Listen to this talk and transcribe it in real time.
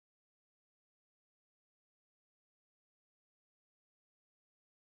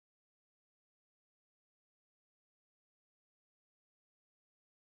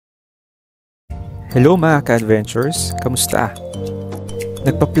Hello mga ka-adventures! Kamusta?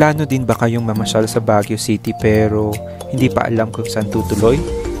 Nagpaplano din ba kayong mamasyal sa Baguio City pero hindi pa alam kung saan tutuloy?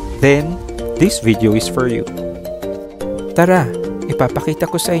 Then, this video is for you. Tara, ipapakita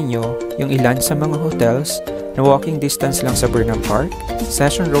ko sa inyo yung ilan sa mga hotels na walking distance lang sa Burnham Park,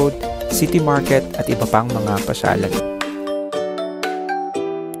 Session Road, City Market at iba pang mga pasyalan.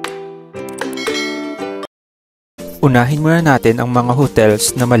 Unahin muna natin ang mga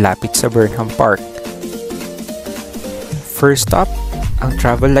hotels na malapit sa Burnham Park. First stop, ang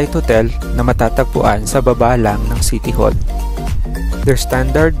Travel Light Hotel na matatagpuan sa baba lang ng City Hall. Their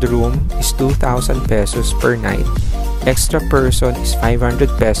standard room is 2,000 pesos per night. Extra person is 500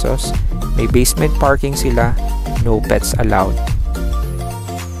 pesos. May basement parking sila, no pets allowed.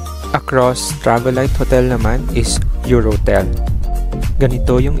 Across Travel Light Hotel naman is Eurotel.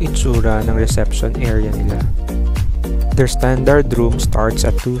 Ganito yung itsura ng reception area nila. Their standard room starts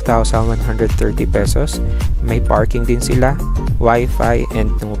at 2,130 pesos. May parking din sila, Wi-Fi, and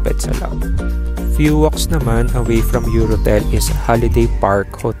no pets allowed. Few walks naman away from Eurotel is Holiday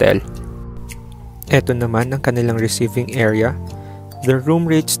Park Hotel. Ito naman ang kanilang receiving area. The room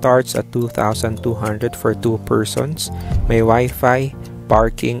rate starts at 2,200 for 2 persons. May Wi-Fi,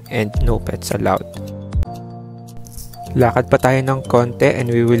 parking, and no pets allowed. Lakad pa tayo ng konti and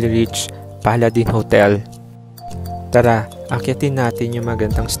we will reach Paladin Hotel. Tara, akyatin natin yung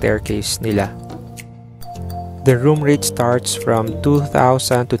magandang staircase nila. The room rate starts from 2,000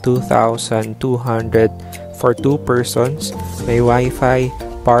 to 2,200 for 2 persons. May Wi-Fi,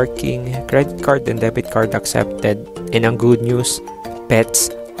 parking, credit card and debit card accepted. And ang good news,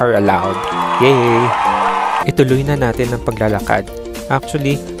 pets are allowed. Yay! Ituloy na natin ang paglalakad.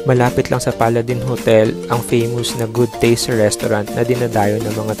 Actually, malapit lang sa Paladin Hotel ang famous na Good Taste restaurant na dinadayo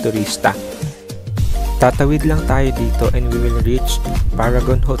ng mga turista. Tatawid lang tayo dito and we will reach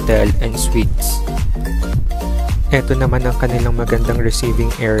Paragon Hotel and Suites. Ito naman ang kanilang magandang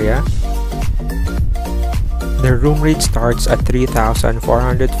receiving area. The room rate starts at 3,450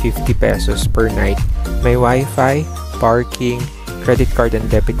 pesos per night. May Wi-Fi, parking, credit card and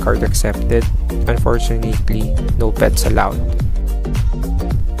debit card accepted. Unfortunately, no pets allowed.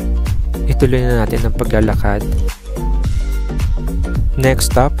 Ituloy na natin ang paglalakad.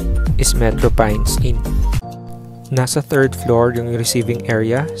 Next stop is Metro Pines Inn. Nasa 3rd floor yung receiving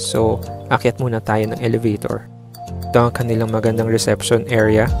area, so akyat muna tayo ng elevator. Ito ang kanilang magandang reception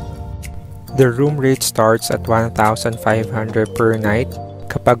area. The room rate starts at 1,500 per night.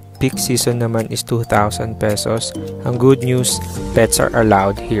 Kapag peak season naman is 2,000 pesos. Ang good news, pets are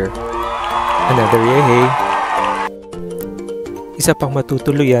allowed here. Another yay! Isa pang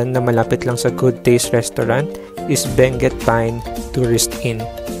matutuluyan na malapit lang sa Good Taste Restaurant is Benguet Pine Tourist Inn.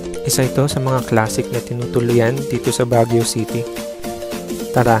 Isa ito sa mga classic na tinutuluyan dito sa Baguio City.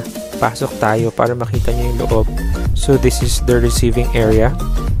 Tara, pasok tayo para makita nyo yung loob. So this is the receiving area.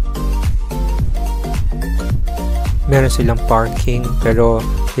 Meron silang parking pero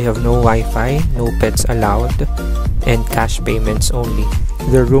they have no Wi-Fi, no pets allowed, and cash payments only.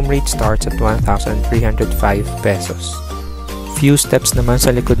 The room rate starts at 1,305 pesos. Few steps naman sa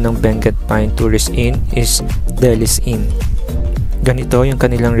likod ng Benguet Pine Tourist Inn is Delis Inn. Ganito yung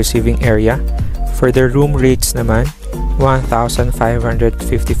kanilang receiving area. For the room rates naman, 1,555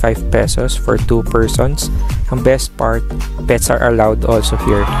 pesos for 2 persons. Ang best part, pets are allowed also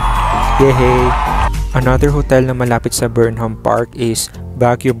here. Yay! Another hotel na malapit sa Burnham Park is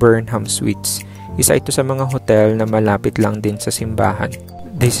Baguio Burnham Suites. Isa ito sa mga hotel na malapit lang din sa simbahan.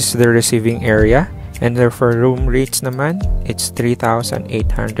 This is the receiving area. And for room rates naman, it's 3,800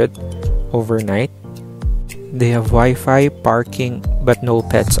 overnight. They have Wi-Fi, parking, but no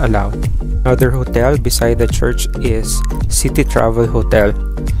pets allowed. Another hotel beside the church is City Travel Hotel.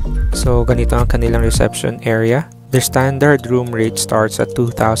 So, ganito ang kanilang reception area. Their standard room rate starts at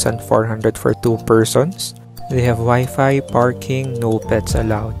 2,400 for 2 persons. They have Wi-Fi, parking, no pets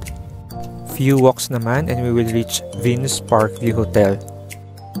allowed. Few walks naman and we will reach Venus Parkview Hotel.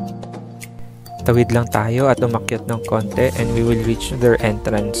 Tawid lang tayo at umakyat ng konti and we will reach their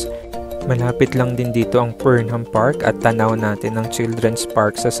entrance. Malapit lang din dito ang Burnham Park at tanaw natin ang Children's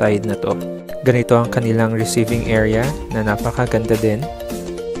Park sa side na to. Ganito ang kanilang receiving area na napakaganda din.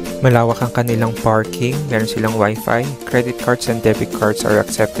 Malawak ang kanilang parking, meron silang Wi-Fi, credit cards and debit cards are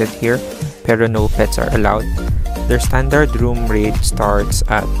accepted here pero no pets are allowed. Their standard room rate starts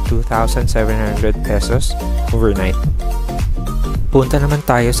at 2,700 pesos overnight. Punta naman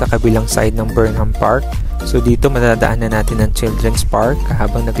tayo sa kabilang side ng Burnham Park. So dito madadaanan natin ang Children's Park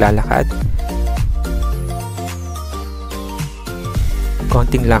habang naglalakad.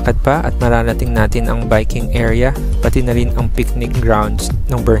 Konting lakad pa at mararating natin ang biking area, pati na rin ang picnic grounds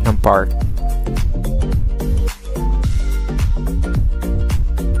ng Burnham Park.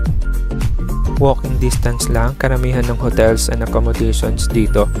 Walking distance lang karamihan ng hotels and accommodations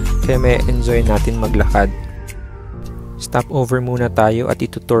dito, kaya may enjoy natin maglakad. Stop over muna tayo at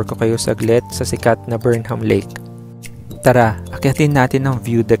itutour ko kayo saglit sa sikat na Burnham Lake. Tara, akyatin natin ang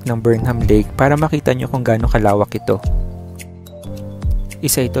view deck ng Burnham Lake para makita nyo kung gaano kalawak ito.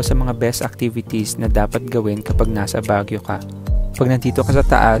 Isa ito sa mga best activities na dapat gawin kapag nasa Baguio ka. Pag nandito ka sa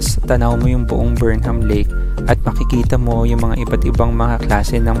taas, tanaw mo yung buong Burnham Lake at makikita mo yung mga iba't ibang mga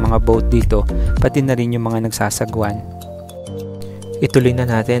klase ng mga boat dito, pati na rin yung mga nagsasagwan. Ituloy na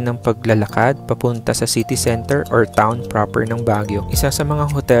natin ang paglalakad papunta sa city center or town proper ng Baguio. Isa sa mga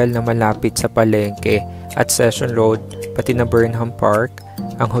hotel na malapit sa Palengke at Session Road, pati na Burnham Park,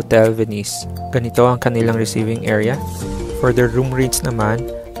 ang Hotel Venice. Ganito ang kanilang receiving area. For the room rates naman,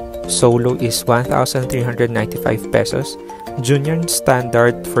 solo is 1,395 pesos. Junior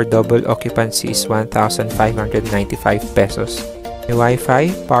standard for double occupancy is 1,595 pesos. May Wi-Fi,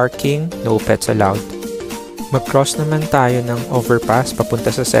 parking, no pets allowed. Mag-cross naman tayo ng overpass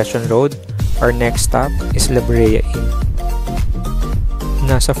papunta sa Session Road. Our next stop is La Brea Inn.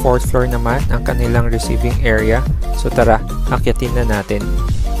 Nasa 4th floor naman ang kanilang receiving area, so tara, akyatin na natin.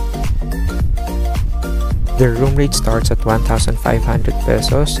 The room rate starts at 1,500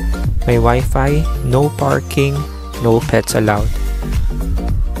 pesos. May Wi-Fi, no parking, no pets allowed.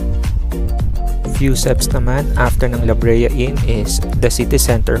 Few steps naman after ng La Brea Inn is the City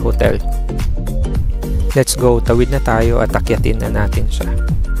Center Hotel. Let's go, tawid na tayo at akyatin na natin siya.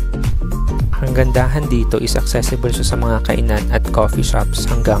 Ang gandahan dito is accessible siya sa mga kainan at coffee shops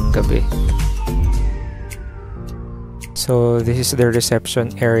hanggang gabi. So this is the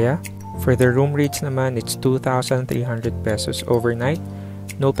reception area. For the room rates naman, it's 2,300 pesos overnight.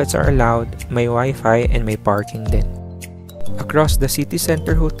 No pets are allowed, may Wi-Fi and may parking din. Across the City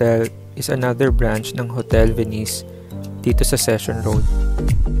Center Hotel is another branch ng Hotel Venice dito sa Session Road.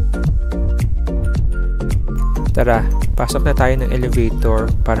 Tara, pasok na tayo ng elevator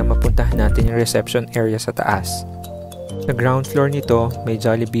para mapuntahan natin yung reception area sa taas. Sa ground floor nito, may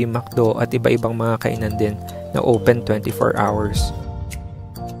Jollibee, McDo at iba-ibang mga kainan din na open 24 hours.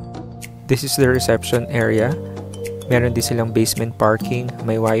 This is the reception area. Meron din silang basement parking,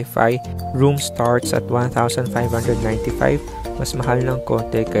 may Wi-Fi. Room starts at 1,595. Mas mahal ng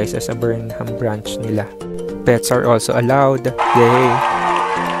konti kaysa sa Burnham branch nila. Pets are also allowed. Yay!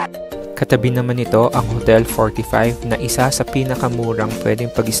 Katabi naman nito ang Hotel 45 na isa sa pinakamurang pwedeng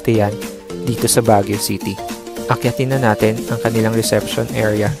pag-stayan dito sa Baguio City. Akyatin na natin ang kanilang reception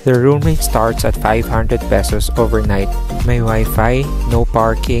area. The room rate starts at 500 pesos overnight. May Wi-Fi, no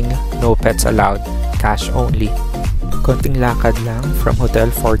parking, no pets allowed, cash only. Konting lakad lang from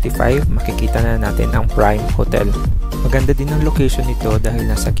Hotel 45, makikita na natin ang Prime Hotel. Maganda din ang location nito dahil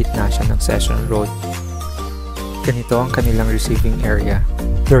nasa gitna siya ng Session Road. Ganito ang kanilang receiving area.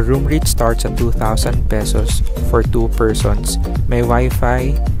 The room rate starts at 2,000 pesos for 2 persons. May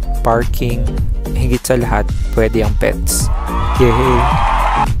Wi-Fi, parking, higit sa lahat, pwede ang pets. Yay!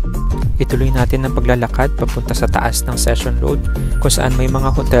 Ituloy natin ang paglalakad papunta sa taas ng Session Road kung saan may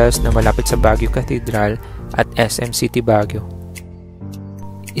mga hotels na malapit sa Baguio Cathedral at SM City Baguio.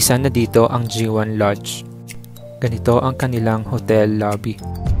 Isa na dito ang G1 Lodge. Ganito ang kanilang hotel lobby.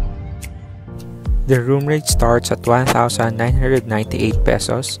 The room rate starts at 1,998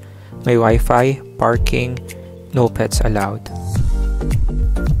 pesos. May Wi-Fi, parking, no pets allowed.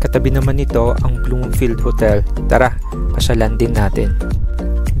 Katabi naman nito ang Bloomfield Hotel. Tara, pasyalan din natin.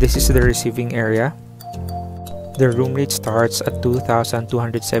 This is the receiving area. The room rate starts at 2,270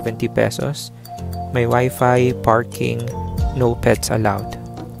 pesos. May Wi-Fi, parking, no pets allowed.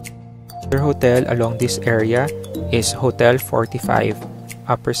 Their hotel along this area is Hotel 45,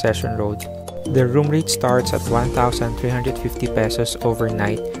 Upper Session Road. The room rate starts at 1,350 pesos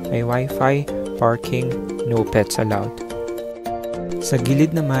overnight. May Wi-Fi, parking, no pets allowed. Sa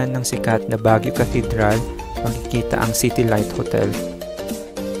gilid naman ng sikat na Baguio Cathedral, makikita ang City Light Hotel.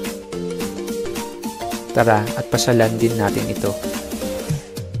 Tara at pasyalan din natin ito.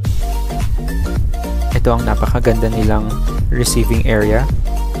 Ito ang napakaganda nilang receiving area.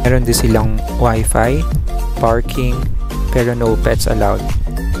 Meron din silang Wi-Fi, parking, pero no pets allowed.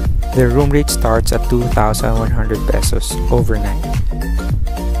 The room rate starts at 2,100 pesos overnight.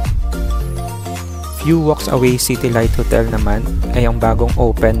 Few walks away City Light Hotel naman ay ang bagong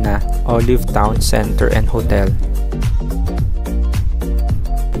open na Olive Town Center and Hotel.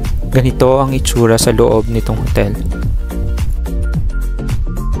 Ganito ang itsura sa loob nitong hotel.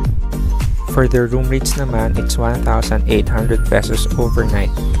 For the room rates naman, it's 1,800 pesos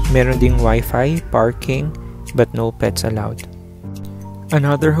overnight. Meron ding Wi-Fi, parking, but no pets allowed.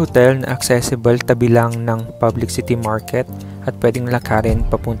 Another hotel na accessible tabi lang ng Public City Market at pwedeng lakarin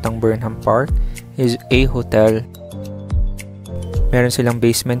papuntang Burnham Park is a hotel. Meron silang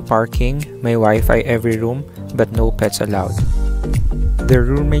basement parking, may wifi every room, but no pets allowed. The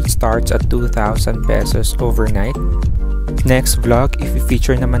room rate starts at 2,000 pesos overnight. Next vlog,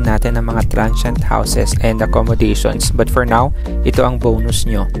 i-feature naman natin ang mga transient houses and accommodations, but for now, ito ang bonus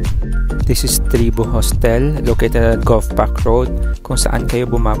nyo. This is Tribu Hostel, located at Golf Park Road, kung saan kayo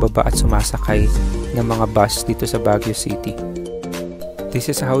bumababa at sumasakay ng mga bus dito sa Baguio City. This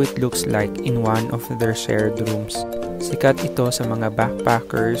is how it looks like in one of their shared rooms. Sikat ito sa mga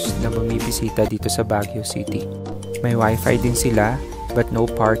backpackers na bumibisita dito sa Baguio City. May wifi din sila, but no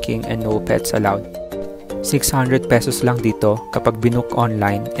parking and no pets allowed. 600 pesos lang dito kapag binook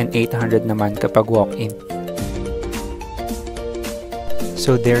online and 800 naman kapag walk-in.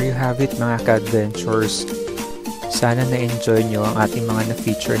 So there you have it mga ka-adventures. Sana na-enjoy nyo ang ating mga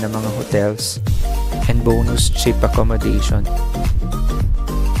na-feature na mga hotels and bonus cheap accommodation.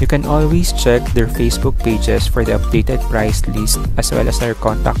 You can always check their Facebook pages for the updated price list as well as their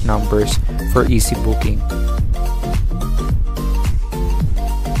contact numbers for easy booking.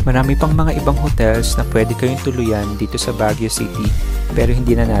 Marami pang mga ibang hotels na pwede kayong tuluyan dito sa Baguio City pero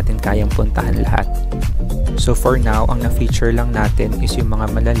hindi na natin kayang puntahan lahat. So for now, ang na-feature lang natin is yung mga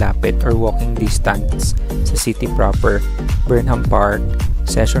malalapit or walking distance sa city proper, Burnham Park,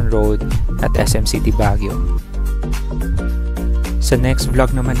 Session Road, at SM City Baguio. Sa next vlog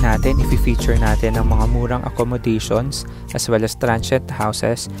naman natin, i-feature natin ang mga murang accommodations as well as transient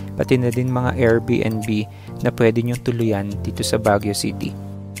houses, pati na din mga Airbnb na pwede nyong tuluyan dito sa Baguio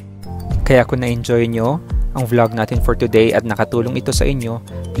City. Kaya kung na-enjoy nyo ang vlog natin for today at nakatulong ito sa inyo,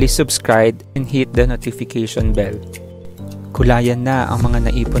 please subscribe and hit the notification bell. Kulayan na ang mga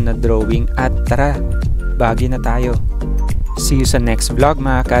naipon na drawing at tara, Baguio na tayo! See you sa next vlog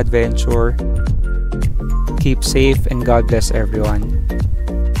mga ka-adventure! Keep safe and God bless everyone.